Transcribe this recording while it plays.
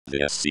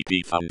The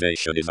SCP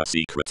Foundation is a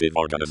secretive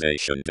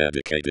organization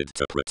dedicated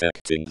to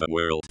protecting the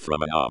world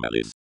from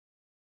anomalies.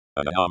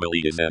 An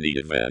anomaly is any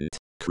event,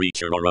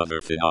 creature or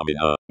other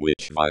phenomena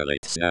which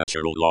violates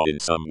natural law in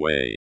some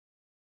way.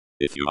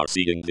 If you are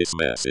seeing this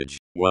message,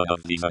 one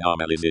of these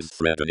anomalies is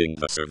threatening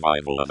the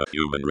survival of the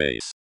human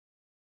race.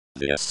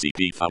 The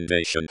SCP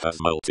Foundation has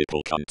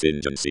multiple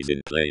contingencies in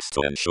place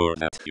to ensure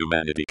that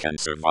humanity can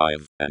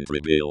survive and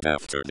rebuild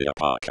after the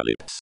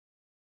apocalypse.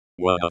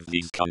 One of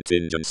these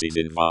contingencies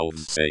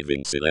involves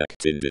saving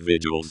select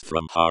individuals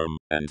from harm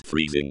and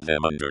freezing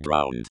them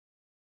underground.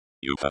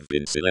 You have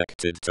been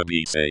selected to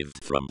be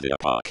saved from the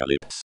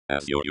apocalypse,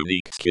 as your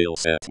unique skill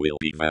set will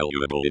be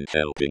valuable in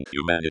helping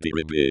humanity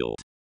rebuild.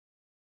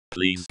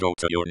 Please go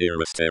to your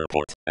nearest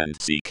airport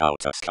and seek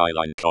out a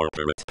Skyline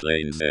Corporate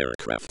Planes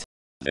aircraft.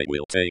 They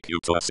will take you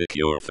to a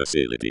secure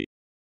facility.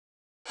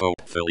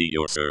 Hopefully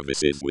your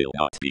services will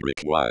not be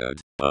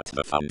required, but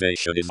the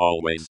Foundation is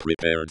always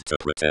prepared to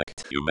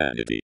protect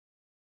humanity.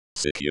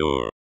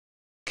 Secure.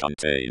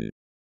 Contain.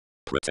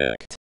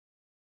 Protect.